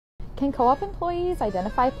Can co-op employees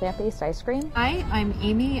identify plant-based ice cream? Hi, I'm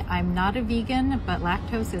Amy. I'm not a vegan, but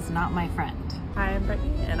lactose is not my friend. Hi, I'm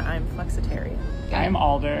Brittany, and I'm flexitarian. I'm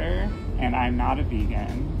Alder, and I'm not a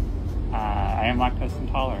vegan. I am lactose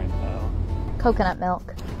intolerant, though. Coconut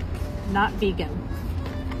milk. Not vegan.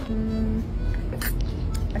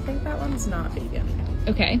 I think that one's not vegan.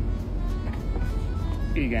 Okay.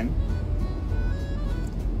 Vegan.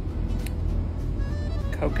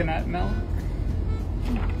 Coconut milk.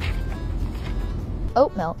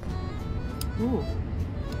 Oat milk. Ooh,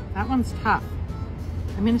 that one's tough.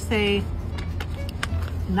 I'm gonna say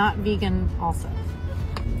not vegan also.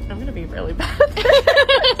 I'm gonna be really bad at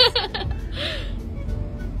this.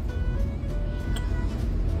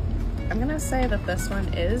 I'm gonna say that this one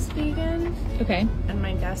is vegan, Okay. and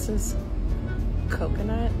my guess is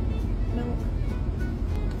coconut milk.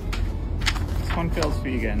 This one feels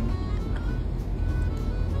vegan.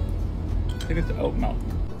 I think it's oat milk.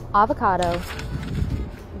 Avocado.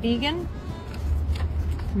 Vegan?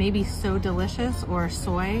 Maybe So Delicious or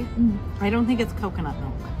soy. I don't think it's coconut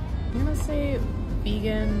milk. I'm gonna say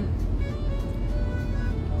vegan.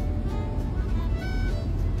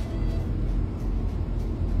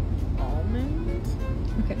 Almond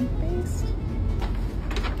Okay. based?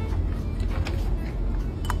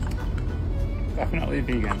 Definitely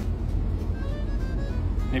vegan.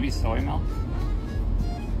 Maybe soy milk?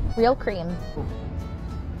 Real cream.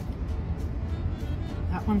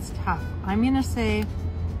 That one's tough. I'm gonna say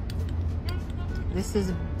this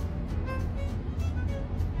is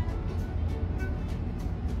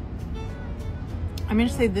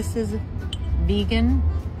vegan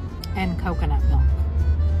and coconut milk.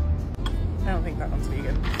 I don't think that one's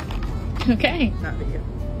vegan. Okay. Not vegan.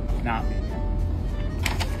 Not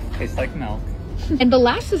vegan. Tastes like milk. And the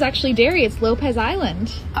last is actually dairy. It's Lopez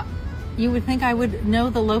Island. You would think I would know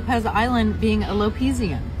the Lopez Island being a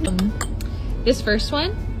Lopesian. This first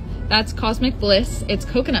one, that's Cosmic Bliss. It's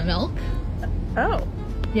coconut milk. Oh,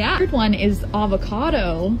 Yeah. Third one is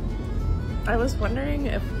avocado. I was wondering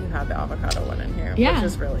if you had the avocado one in here, Yeah. which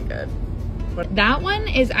is really good. That one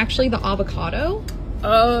is actually the avocado.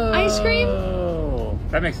 Oh, Ice cream? Oh,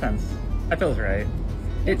 that makes sense. That feels right.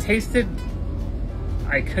 It tasted,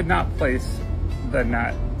 I could not place the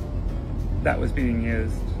nut that was being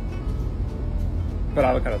used, but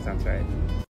avocado sounds right.